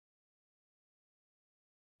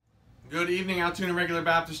Good evening, Altoona Regular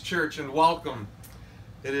Baptist Church, and welcome.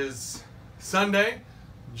 It is Sunday,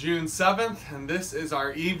 June 7th, and this is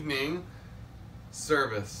our evening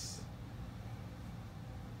service.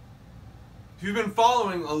 If you've been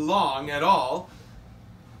following along at all,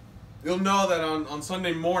 you'll know that on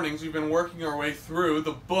Sunday mornings we've been working our way through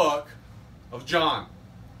the book of John.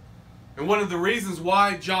 And one of the reasons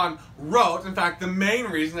why John wrote, in fact the main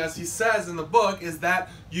reason, as he says in the book, is that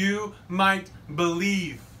you might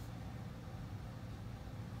believe.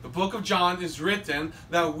 The book of John is written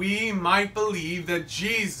that we might believe that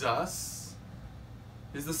Jesus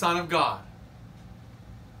is the Son of God.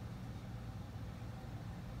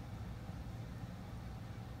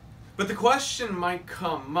 But the question might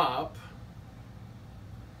come up,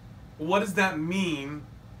 what does that mean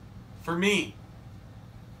for me?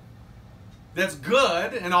 That's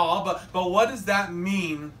good and all, but what does that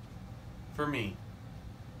mean for me?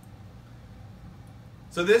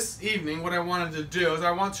 So this evening, what I wanted to do is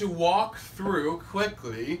I want to walk through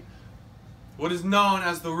quickly what is known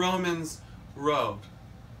as the Romans Road.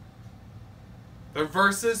 There are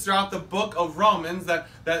verses throughout the book of Romans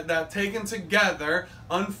that taken together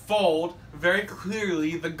unfold very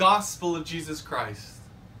clearly the gospel of Jesus Christ.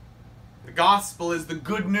 The gospel is the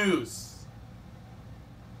good news.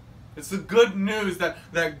 It's the good news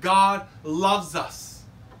that God loves us.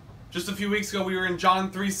 Just a few weeks ago, we were in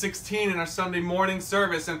John 3:16 in our Sunday morning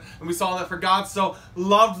service, and we saw that for God so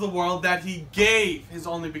loved the world that He gave His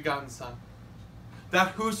only begotten Son,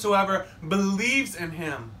 that whosoever believes in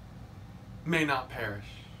Him may not perish.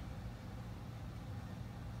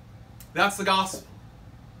 That's the gospel.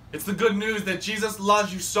 It's the good news that Jesus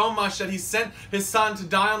loves you so much that He sent His Son to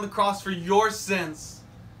die on the cross for your sins,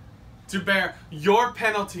 to bear your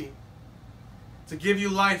penalty, to give you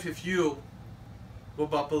life if you will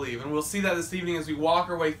but believe. And we'll see that this evening as we walk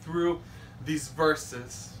our way through these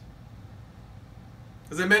verses.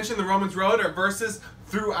 As I mentioned, the Romans Road are verses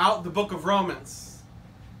throughout the book of Romans.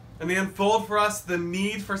 And they unfold for us the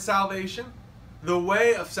need for salvation, the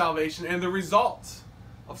way of salvation, and the result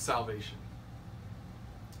of salvation.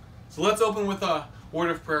 So let's open with a word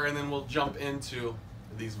of prayer, and then we'll jump into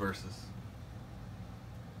these verses.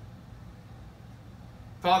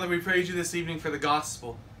 Father, we praise you this evening for the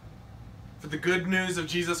gospel, for the good news of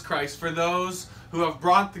Jesus Christ, for those who have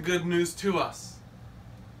brought the good news to us.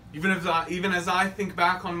 Even as I think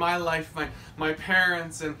back on my life, my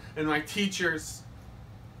parents and my teachers,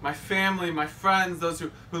 my family, my friends, those who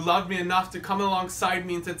loved me enough to come alongside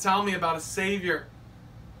me and to tell me about a Savior,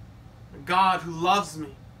 a God who loves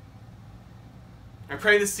me. I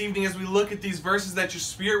pray this evening as we look at these verses that your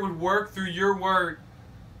Spirit would work through your word,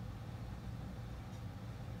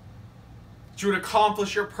 that you would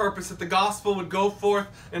accomplish your purpose, that the gospel would go forth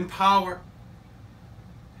in power.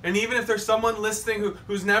 And even if there's someone listening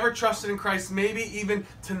who's never trusted in Christ, maybe even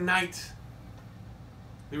tonight,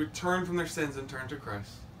 they would turn from their sins and turn to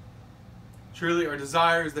Christ. Truly, our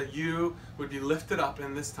desire is that you would be lifted up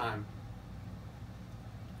in this time.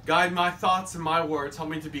 Guide my thoughts and my words. Help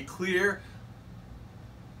me to be clear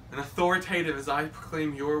and authoritative as I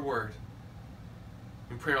proclaim your word.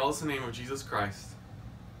 We pray all this in the name of Jesus Christ.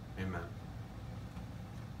 Amen.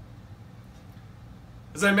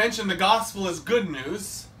 As I mentioned, the gospel is good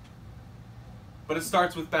news, but it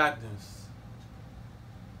starts with bad news.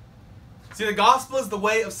 See, the gospel is the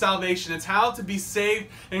way of salvation. It's how to be saved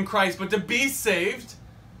in Christ. But to be saved,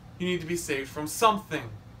 you need to be saved from something.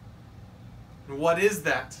 And what is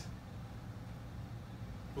that?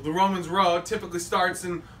 Well, the Romans Road typically starts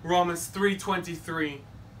in Romans 3:23,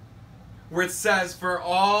 where it says, "For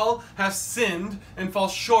all have sinned and fall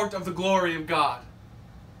short of the glory of God."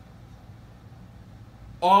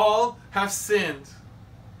 All have sinned.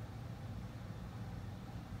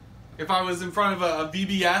 If I was in front of a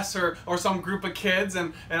VBS or some group of kids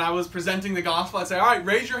and I was presenting the gospel, I'd say, all right,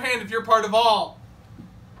 raise your hand if you're part of all.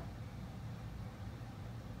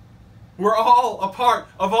 We're all a part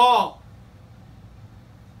of all.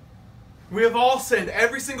 We have all sinned.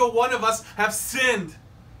 Every single one of us have sinned.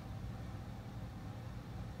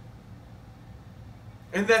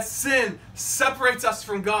 And that sin separates us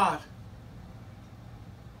from God.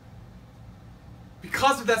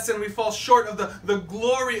 Because of that sin, we fall short of the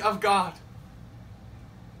glory of God.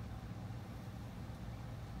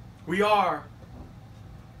 We are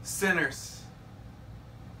sinners.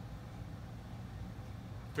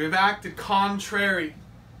 We have acted contrary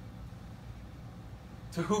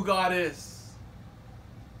to who God is.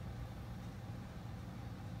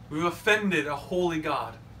 We've offended a holy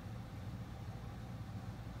God.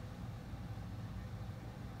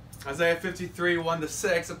 Isaiah 53,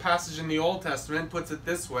 1-6, a passage in the Old Testament, puts it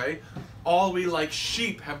this way: all we like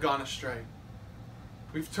sheep have gone astray.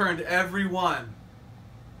 We've turned every one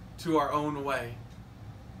to our own way.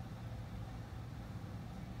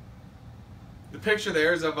 The picture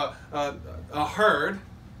there is of a herd.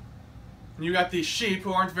 And you got these sheep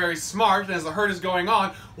who aren't very smart, and as the herd is going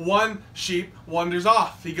on, one sheep wanders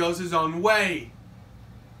off. He goes his own way.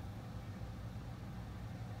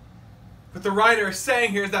 What the writer is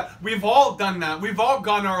saying here is that we've all done that. We've all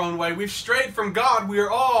gone our own way. We've strayed from God. We are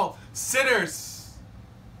all sinners.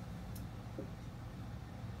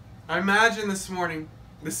 I imagine this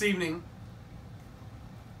evening,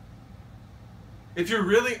 if you're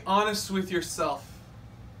really honest with yourself,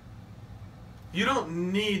 you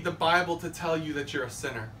don't need the Bible to tell you that you're a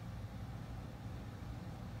sinner.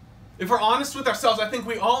 If we're honest with ourselves, I think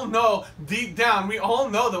we all know, deep down, we all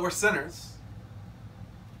know that we're sinners.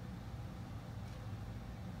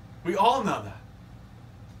 We all know that.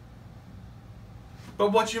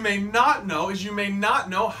 But what you may not know is you may not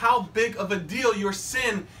know how big of a deal your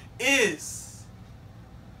sin is.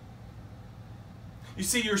 You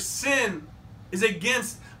see, your sin is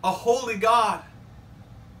against a holy God.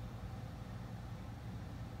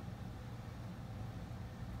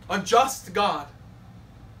 A just God.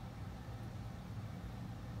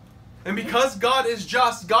 And because God is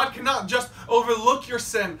just, God cannot just overlook your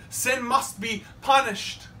sin. Sin must be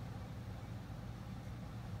punished.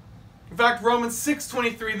 In fact, Romans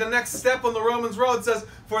 6:23, the next step on the Romans road, says,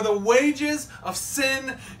 "For the wages of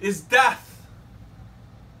sin is death."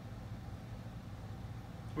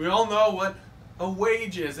 We all know what a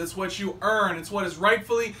wage is. It's what you earn. It's what is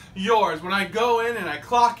rightfully yours. When I go in and I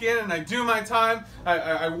clock in and I do my time,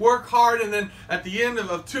 I work hard, and then at the end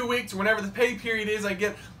of 2 weeks, or whenever the pay period is, I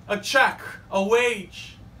get a check, a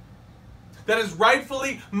wage. That is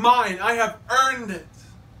rightfully mine. I have earned it.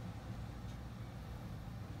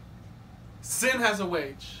 Sin has a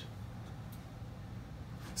wage.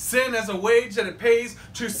 Sin has a wage that it pays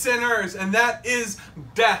to sinners, and that is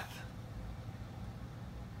death.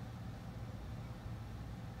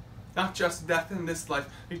 Not just death in this life,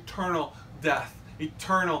 eternal death,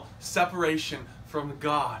 eternal separation from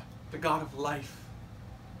God, the God of life.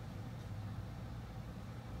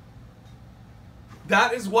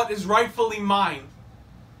 That is what is rightfully mine.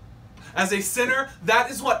 As a sinner, that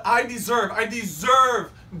is what I deserve. I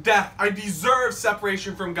deserve death. I deserve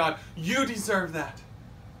separation from God. You deserve that.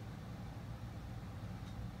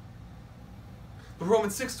 But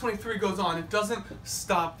Romans 6:23 goes on. It doesn't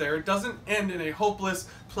stop there. It doesn't end in a hopeless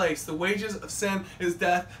place. The wages of sin is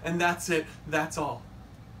death, and that's it. That's all.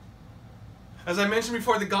 As I mentioned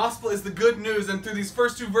before, the gospel is the good news. And through these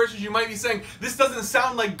first two verses, you might be saying, this doesn't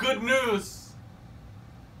sound like good news.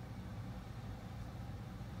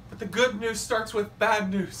 But the good news starts with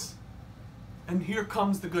bad news. And here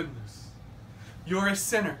comes the good news. You're a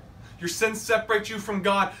sinner. Your sin separates you from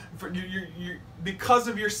God. Because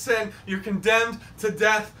of your sin, you're condemned to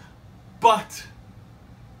death. But,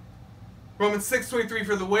 Romans 6:23,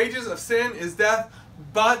 for the wages of sin is death,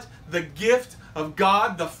 but the gift of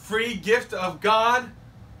God, the free gift of God,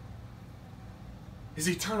 is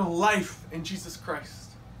eternal life in Jesus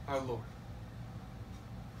Christ, our Lord.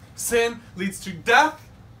 Sin leads to death,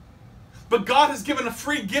 but God has given a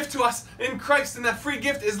free gift to us in Christ, and that free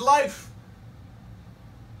gift is life.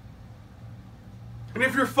 And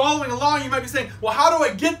if you're following along, you might be saying, well, how do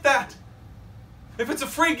I get that? If it's a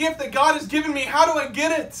free gift that God has given me, how do I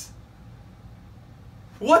get it?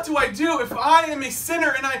 What do I do if I am a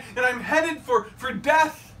sinner and I'm headed for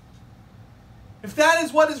death? If that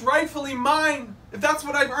is what is rightfully mine, if that's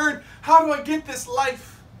what I've earned, how do I get this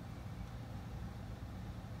life?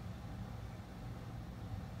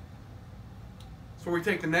 So we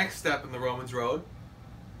take the next step in the Romans road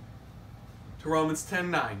to Romans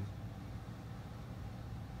 10:9.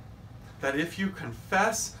 That if you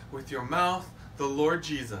confess with your mouth the Lord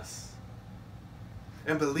Jesus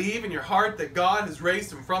and believe in your heart that God has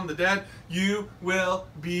raised him from the dead, you will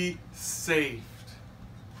be saved.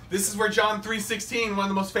 This is where John 3:16, one of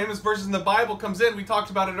the most famous verses in the Bible, comes in. We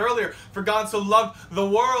talked about it earlier. For God so loved the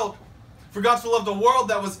world. For God so loved the world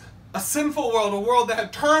that was a sinful world, a world that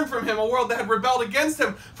had turned from him, a world that had rebelled against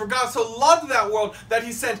him. For God so loved that world that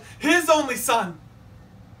he sent his only Son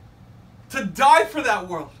to die for that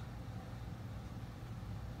world,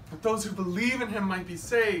 that those who believe in him might be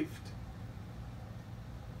saved.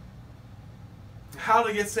 How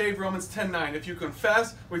to get saved, Romans 10:9. If you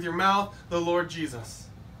confess with your mouth the Lord Jesus.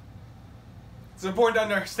 It's important to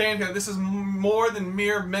understand here, this is more than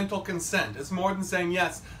mere mental consent. It's more than saying,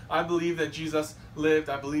 yes, I believe that Jesus lived,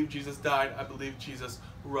 I believe Jesus died, I believe Jesus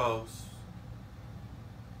rose.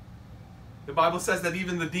 The Bible says that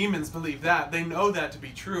even the demons believe that. They know that to be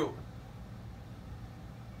true.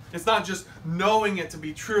 It's not just knowing it to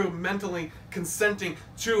be true, mentally consenting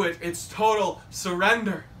to it. It's total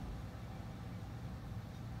surrender.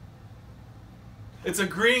 It's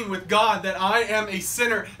agreeing with God that I am a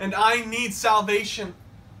sinner and I need salvation.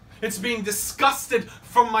 It's being disgusted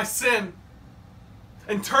from my sin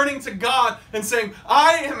and turning to God and saying,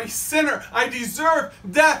 I am a sinner. I deserve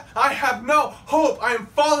death. I have no hope. I am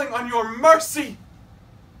falling on your mercy.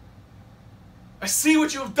 I see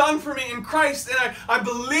what you have done for me in Christ, and I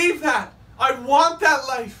believe that. I want that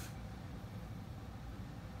life.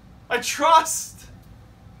 I trust.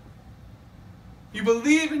 You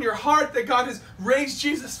believe in your heart that God has raised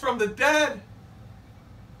Jesus from the dead.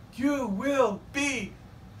 You will be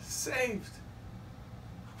saved.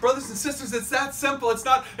 Brothers and sisters, it's that simple. It's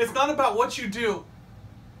not about what you do.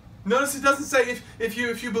 Notice it doesn't say if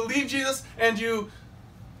you believe Jesus and you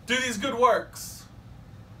do these good works.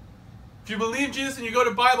 If you believe Jesus and you go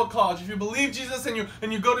to Bible college, if you believe Jesus and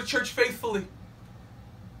you go to church faithfully.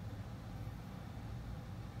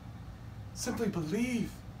 Simply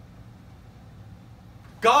believe.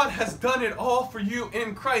 God has done it all for you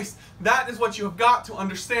in Christ. That is what you have got to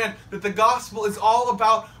understand, that the gospel is all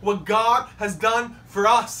about what God has done for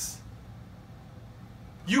us.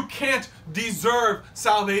 You can't deserve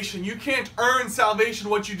salvation. You can't earn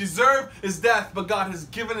salvation. What you deserve is death, but God has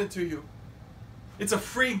given it to you. It's a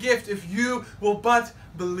free gift if you will but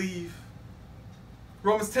believe.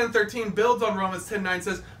 Romans 10:13 builds on Romans 10:9,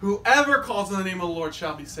 says, whoever calls on the name of the Lord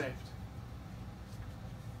shall be saved.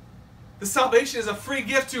 The salvation is a free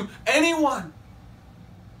gift to anyone.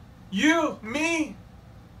 You, me.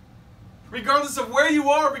 Regardless of where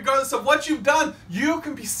you are, regardless of what you've done, you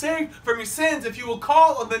can be saved from your sins if you will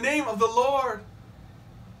call on the name of the Lord.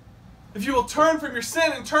 If you will turn from your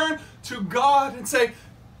sin and turn to God and say,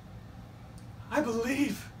 I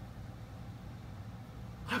believe.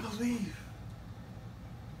 I believe.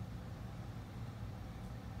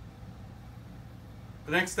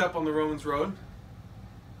 The next step on the Romans road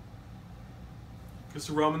is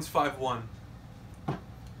Romans 5:1. It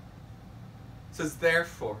says,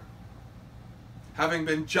 therefore, having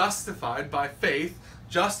been justified by faith,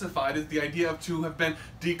 justified is the idea of to have been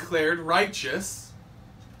declared righteous.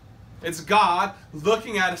 It's God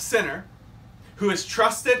looking at a sinner who has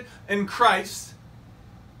trusted in Christ,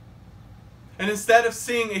 and instead of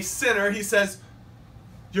seeing a sinner, he says,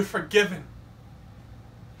 you're forgiven.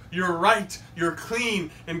 You're right. You're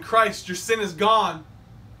clean in Christ. Your sin is gone.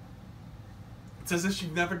 It's as if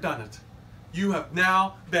you've never done it. You have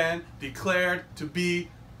now been declared to be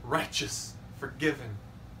righteous, forgiven.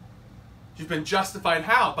 You've been justified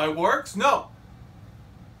how? By works? No.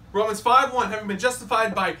 Romans 5:1, having been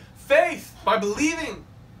justified by faith, by believing.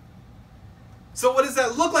 So what does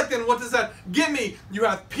that look like then? What does that get me? You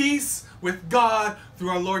have peace with God through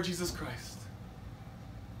our Lord Jesus Christ.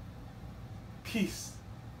 Peace.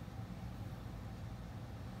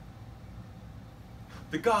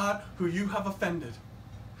 The God who you have offended,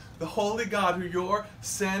 the holy God who your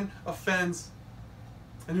sin offends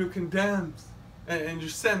and who condemns, and your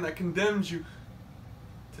sin that condemns you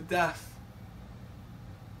to death.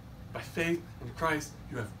 By faith in Christ,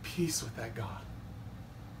 you have peace with that God.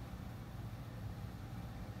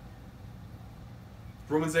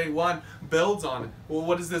 Romans 8:1 builds on it. Well,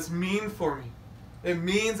 what does this mean for me? It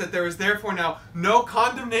means that there is therefore now no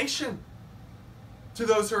condemnation to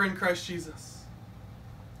those who are in Christ Jesus.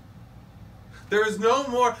 There is no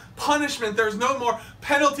more punishment. There is no more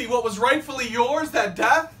penalty. What was rightfully yours, that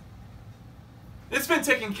death, it's been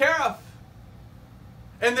taken care of.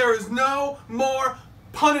 And there is no more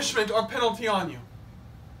punishment or penalty on you.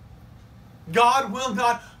 God will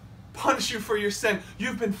not punish you for your sin.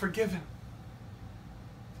 You've been forgiven.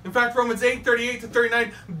 In fact, Romans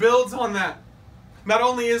 8:38-39 builds on that. Not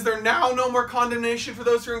only is there now no more condemnation for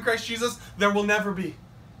those who are in Christ Jesus, there will never be.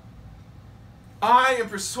 I am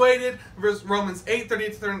persuaded, Romans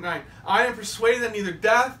 8:38-39, I am persuaded that neither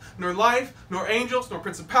death, nor life, nor angels, nor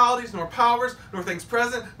principalities, nor powers, nor things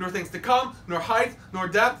present, nor things to come, nor height, nor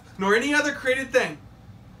depth, nor any other created thing,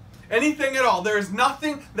 anything at all, there is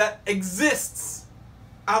nothing that exists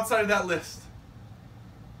outside of that list.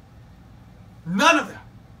 None of that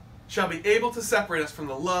shall be able to separate us from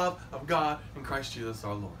the love of God in Christ Jesus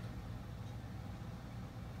our Lord.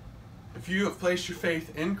 If you have placed your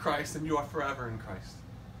faith in Christ, then you are forever in Christ.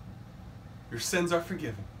 Your sins are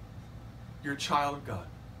forgiven. You're a child of God.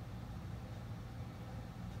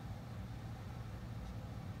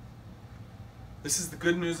 This is the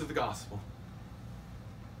good news of the gospel.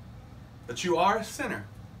 That you are a sinner.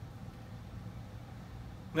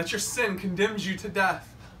 That your sin condemns you to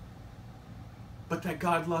death. but that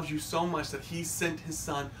God loves you so much that he sent his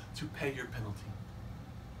Son to pay your penalty,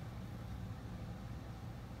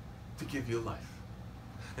 to give you life.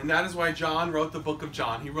 And that is why John wrote the book of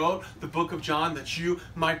John. He wrote the book of John that you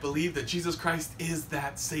might believe that Jesus Christ is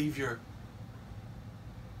that Savior.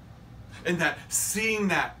 And that seeing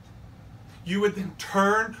that, you would then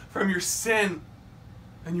turn from your sin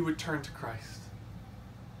and you would turn to Christ.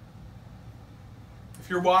 If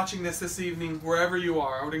you're watching this evening, wherever you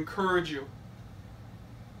are, I would encourage you,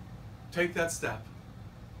 take that step.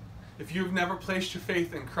 If you've never placed your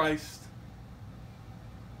faith in Christ,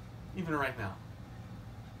 even right now,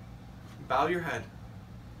 bow your head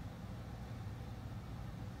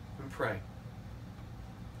and pray.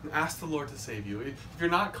 And ask the Lord to save you. If you're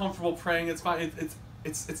not comfortable praying, it's fine.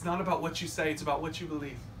 It's not about what you say, it's about what you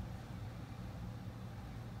believe.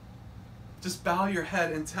 Just bow your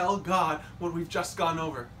head and tell God what we've just gone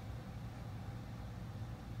over.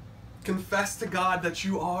 Confess to God that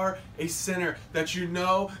you are a sinner, that you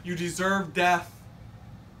know you deserve death.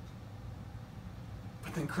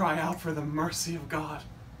 But then cry out for the mercy of God.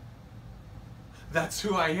 That's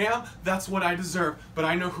who I am, that's what I deserve, but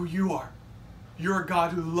I know who you are. You're a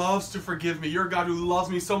God who loves to forgive me. You're a God who loves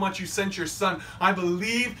me so much you sent your Son. I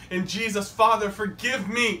believe in Jesus. Father, forgive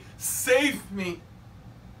me. Save me.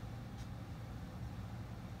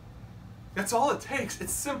 That's all it takes.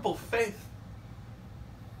 It's simple faith.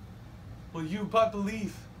 Will you but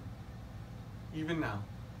believe, even now?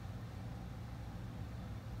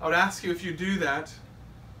 I would ask you, if you do that,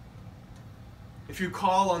 if you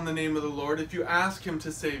call on the name of the Lord, if you ask him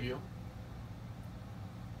to save you,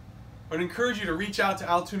 I would encourage you to reach out to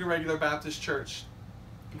Altoona Regular Baptist Church.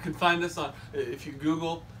 You can find us on, if you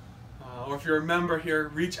Google, or if you're a member here,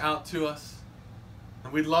 reach out to us.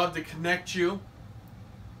 And we'd love to connect you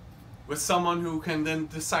with someone who can then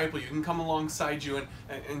disciple you, can come alongside you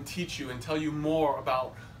and teach you and tell you more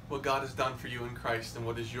about what God has done for you in Christ and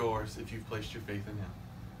what is yours if you've placed your faith in him.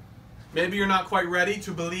 Maybe you're not quite ready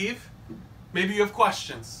to believe. Maybe you have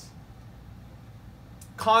questions.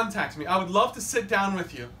 Contact me. I would love to sit down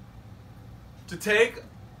with you to take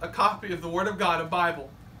a copy of the Word of God, a Bible,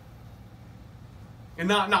 and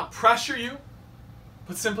not pressure you,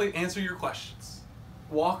 but simply answer your questions.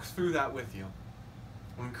 Walk through that with you.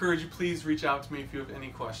 I encourage you, please reach out to me if you have any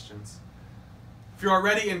questions. If you're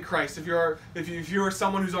already in Christ, if you are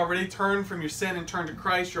someone who's already turned from your sin and turned to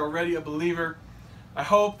Christ, you're already a believer, I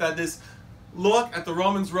hope that this look at the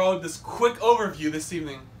Romans Road, this quick overview this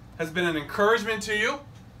evening, has been an encouragement to you.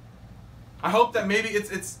 I hope that maybe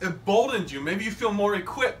it's emboldened you. Maybe you feel more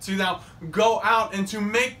equipped to now go out and to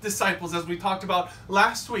make disciples, as we talked about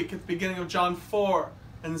last week at the beginning of John 4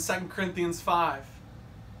 and 2 Corinthians 5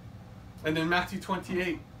 and in Matthew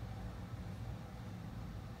 28.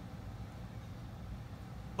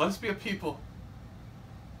 Let us be a people.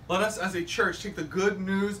 Let us as a church take the good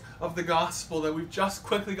news of the gospel that we've just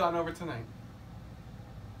quickly gone over tonight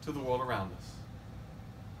to the world around us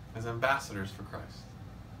as ambassadors for Christ.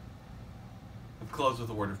 Let's close with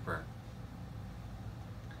a word of prayer.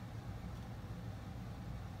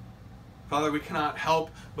 Father, we cannot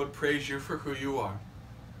help but praise you for who you are.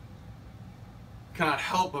 We cannot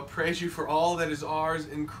help but praise you for all that is ours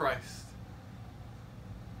in Christ.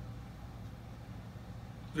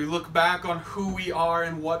 We look back on who we are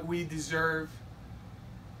and what we deserve.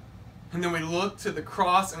 And then we look to the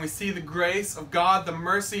cross and we see the grace of God, the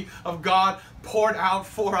mercy of God poured out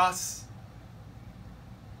for us.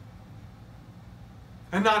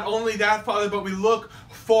 And not only that, Father, but we look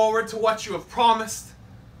forward to what you have promised,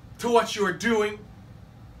 to what you are doing.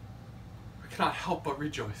 We cannot help but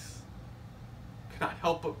rejoice. We cannot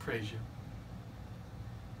help but praise you.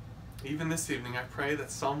 Even this evening, I pray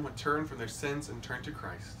that some would turn from their sins and turn to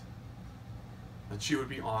Christ. That you would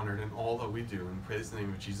be honored in all that we do. And praise the name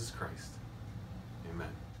of Jesus Christ.